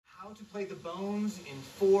want to play the bones in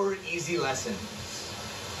 4 easy lessons.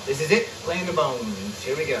 This is it, playing the bones.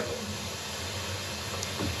 Here we go.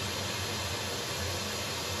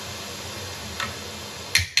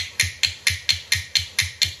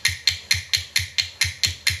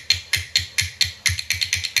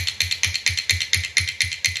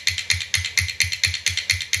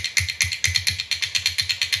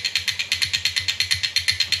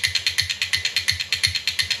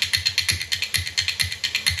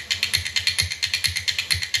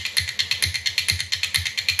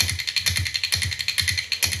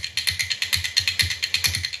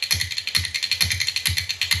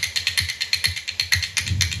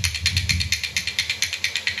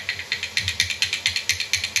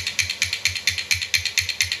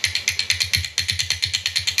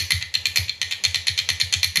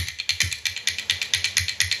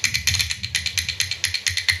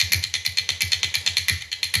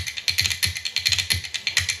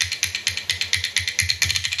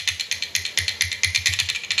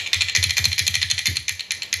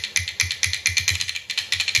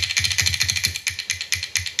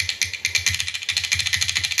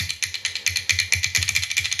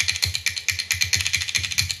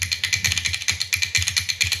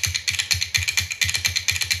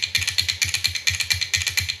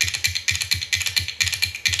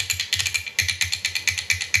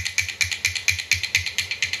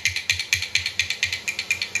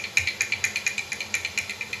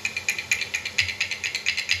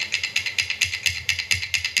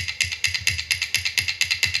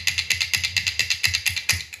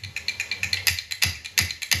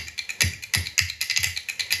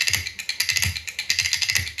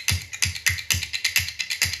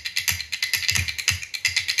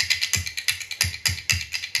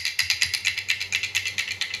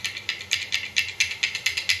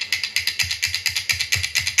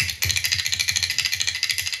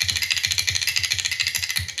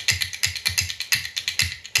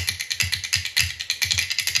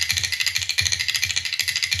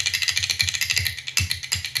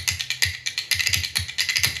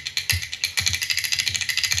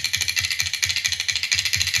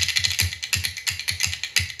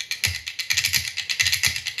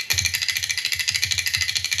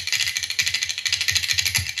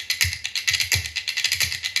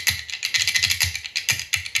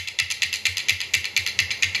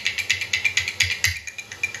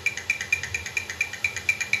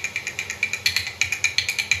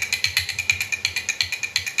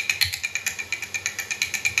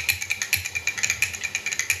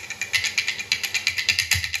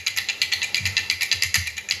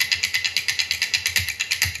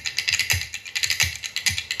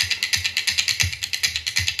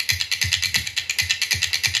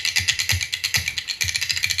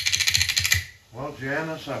 Well,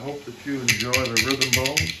 Janice, I hope that you enjoy the rhythm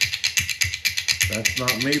bones. That's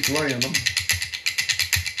not me playing them.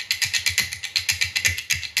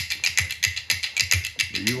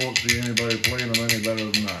 But you won't see anybody playing them any better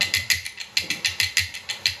than that.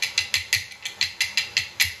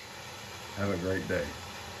 Have a great day.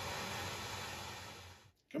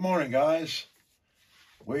 Good morning, guys.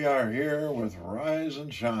 We are here with Rise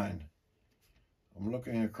and Shine. I'm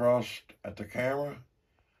looking across at the camera.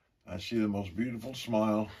 I see the most beautiful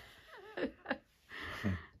smile.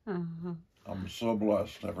 I'm so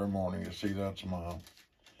blessed every morning to see that smile.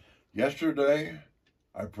 Yesterday,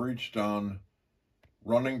 I preached on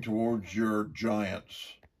running towards your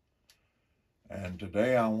giants. And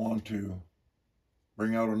today I want to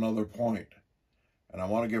bring out another point. And I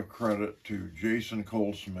want to give credit to Jason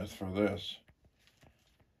Colesmith for this,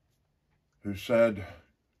 who said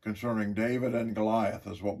concerning David and Goliath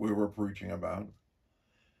is what we were preaching about.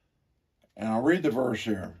 And I'll read the verse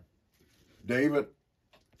here. David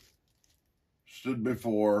stood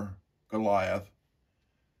before Goliath.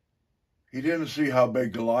 He didn't see how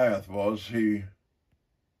big Goliath was. He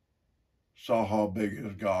saw how big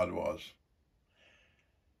his God was.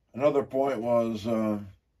 Another point was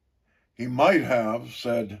he might have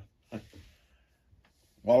said,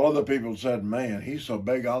 while other people said, man, he's so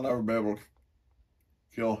big, I'll never be able to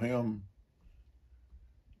kill him.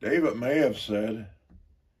 David may have said,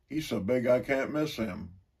 he's so big I can't miss him.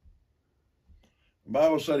 The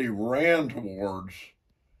Bible said he ran towards,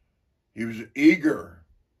 he was eager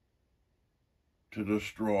to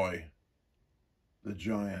destroy the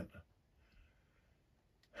giant.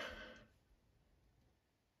 The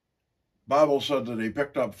Bible said that he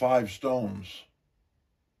picked up 5 stones.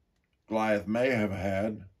 Goliath may have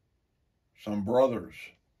had some brothers.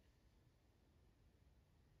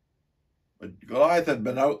 But Goliath had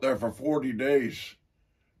been out there for 40 days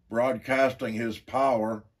broadcasting his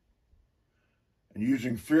power, and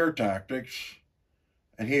using fear tactics,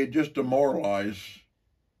 and he had just demoralized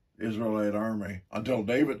the Israelite army until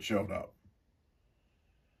David showed up.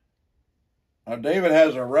 Now, David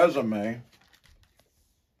has a resume.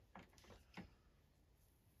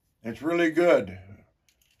 It's really good.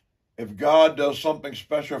 If God does something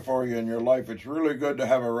special for you in your life, it's really good to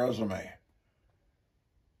have a resume.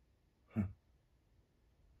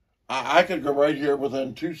 I could go right here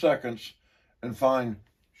within 2 seconds and find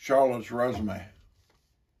Charlotte's resume.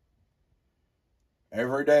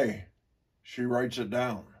 Every day, she writes it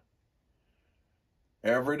down.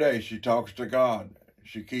 Every day, she talks to God.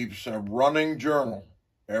 She keeps a running journal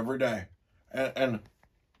every day. And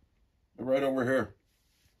right over here.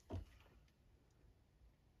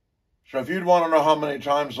 So if you'd want to know how many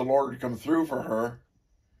times the Lord had come through for her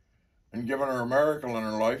and given her a miracle in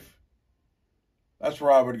her life, that's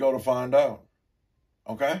where I would go to find out.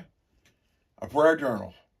 Okay? A prayer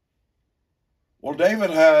journal. Well, David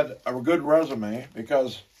had a good resume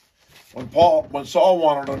because when Saul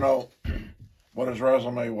wanted to know what his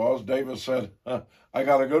resume was, David said, I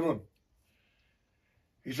got a good one.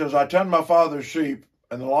 He says, I tend my father's sheep,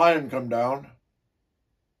 and the lion come down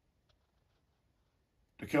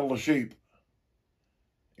to kill the sheep.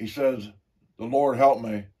 He says, the Lord helped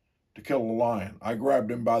me to kill the lion. I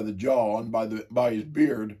grabbed him by the jaw and by his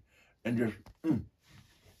beard and just,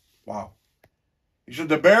 wow. He said,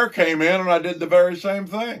 the bear came in and I did the very same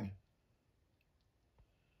thing.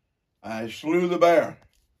 I slew the bear.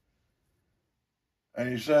 And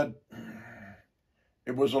he said,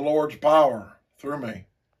 it was the Lord's power through me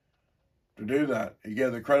to do that. He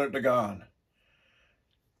gave the credit to God.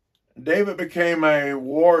 David became a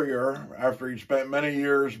warrior after he spent many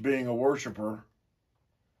years being a worshiper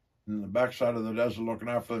in the backside of the desert looking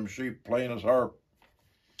after them sheep, playing his harp.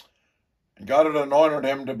 And God had anointed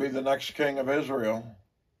him to be the next king of Israel.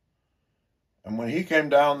 And when he came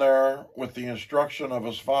down there with the instruction of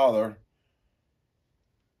his father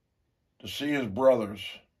to see his brothers,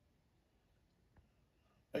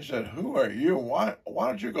 they said, who are you? Why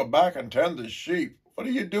don't you go back and tend the sheep? What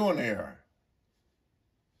are you doing here?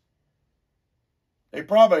 They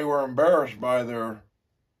probably were embarrassed by their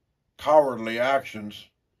cowardly actions.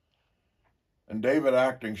 And David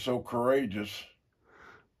acting so courageous.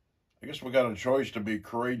 I guess we got a choice to be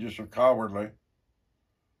courageous or cowardly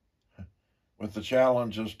with the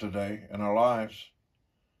challenges today in our lives.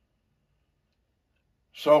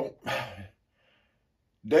 So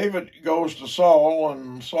David goes to Saul,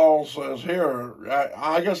 and Saul says, here,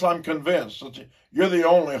 I guess I'm convinced that you're the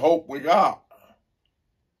only hope we got.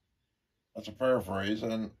 That's a paraphrase.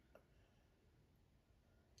 And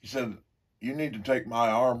he said, you need to take my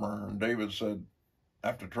armor. And David said,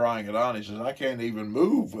 after trying it on, he says, I can't even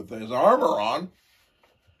move with his armor on.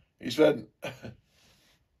 He said,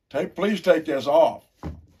 please take this off.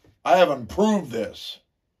 I haven't proved this.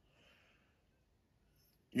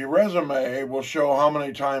 Your resume will show how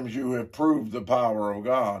many times you have proved the power of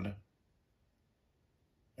God.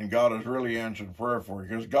 And God has really answered prayer for you,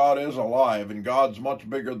 because God is alive and God's much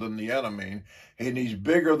bigger than the enemy, and he's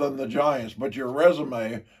bigger than the giants. But your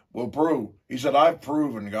resume will prove. He said, I've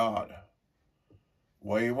proven God.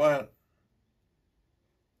 Away he went.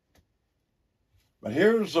 But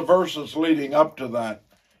here's the verses leading up to that,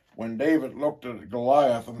 when David looked at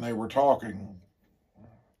Goliath and they were talking.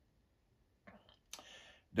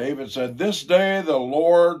 David said, this day the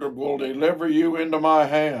Lord will deliver you into my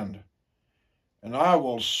hand, and I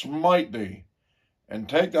will smite thee, and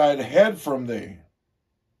take thy head from thee.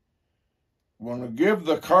 When I give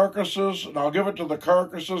the carcasses, and I'll give it to the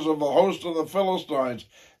carcasses of the host of the Philistines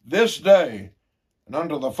this day, and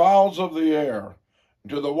unto the fowls of the air,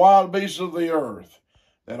 and to the wild beasts of the earth,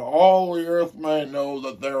 that all the earth may know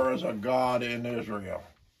that there is a God in Israel.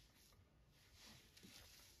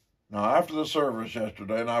 Now, after the service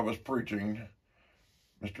yesterday, and I was preaching,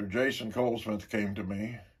 Mr. Jason Colesmith came to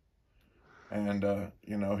me. And,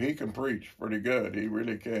 he can preach pretty good. He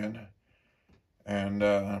really can.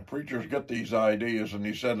 And preachers get these ideas. And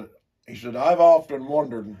he said, I've often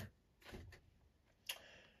wondered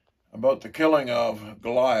about the killing of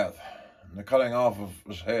Goliath and the cutting off of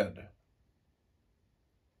his head.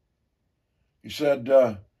 He said,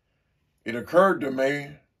 it occurred to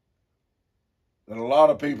me that a lot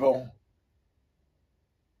of people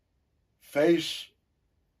face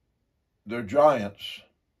their giants,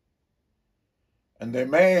 and they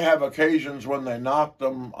may have occasions when they knock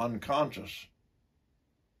them unconscious,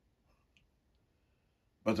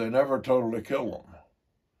 but they never totally kill them.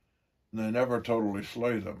 And they never totally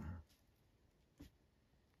slay them.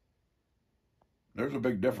 There's a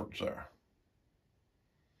big difference there.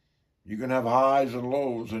 You can have highs and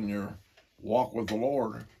lows in your walk with the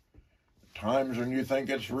Lord, times when you think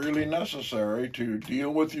it's really necessary to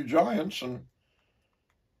deal with your giants.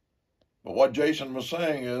 But what Jason was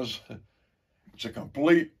saying is, it's a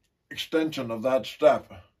complete extension of that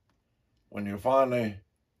step when you finally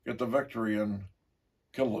get the victory and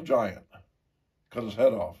kill the giant, cut his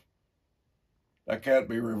head off. That can't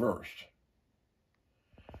be reversed.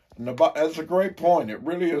 And that's a great point. It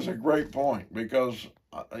really is a great point because,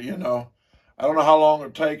 you know, I don't know how long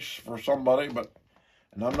it takes for somebody,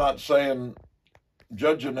 and I'm not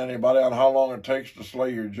judging anybody on how long it takes to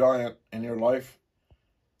slay your giant in your life.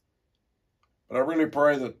 But I really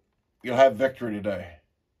pray that you'll have victory today.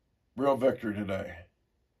 Real victory today.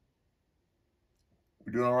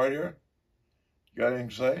 We doing all right here? You got anything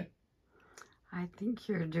to say? I think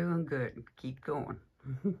you're doing good. Keep going.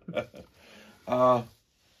 I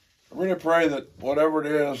really pray that whatever it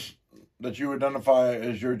is that you identify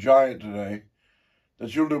as your giant today,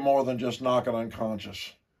 that you'll do more than just knock it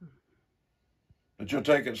unconscious. That you'll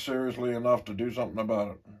take it seriously enough to do something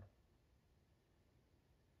about it.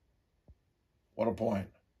 What a point.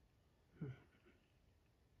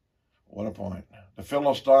 What a point. The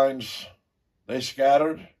Philistines, they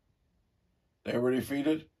scattered. They were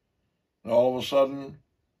defeated. And all of a sudden,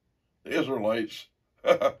 the Israelites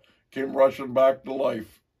came rushing back to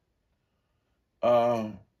life.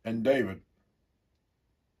 And David,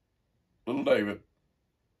 little David,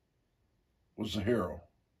 was the hero.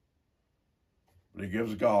 But he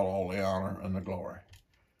gives God all the honor and the glory.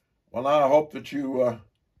 Well, now I hope that you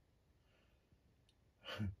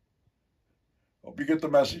hope you get the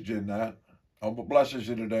message in that. I hope it blesses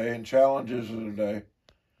you today and challenges you today.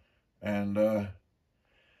 And I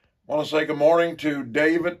want to say good morning to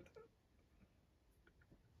David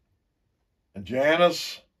and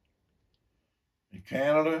Janice in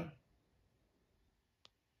Canada.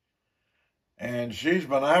 And she's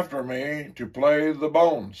been after me to play the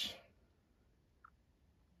bones.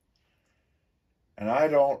 And I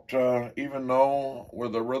don't even know where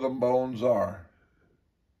the rhythm bones are.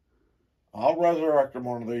 I'll resurrect them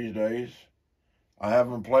one of these days. I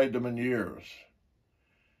haven't played them in years.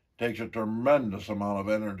 It takes a tremendous amount of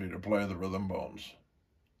energy to play the rhythm bones.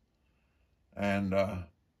 And,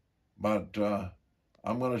 but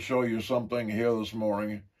I'm going to show you something here this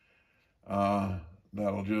morning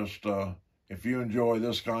that'll just, if you enjoy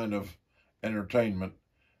this kind of entertainment,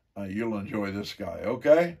 you'll enjoy this guy,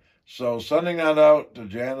 okay? So sending that out to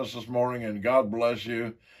Janice this morning, and God bless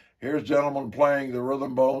you. Here's gentlemen playing the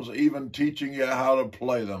rhythm bones, even teaching you how to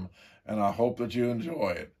play them. And I hope that you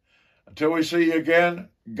enjoy it. Until we see you again,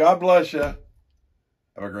 God bless you. Have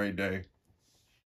a great day.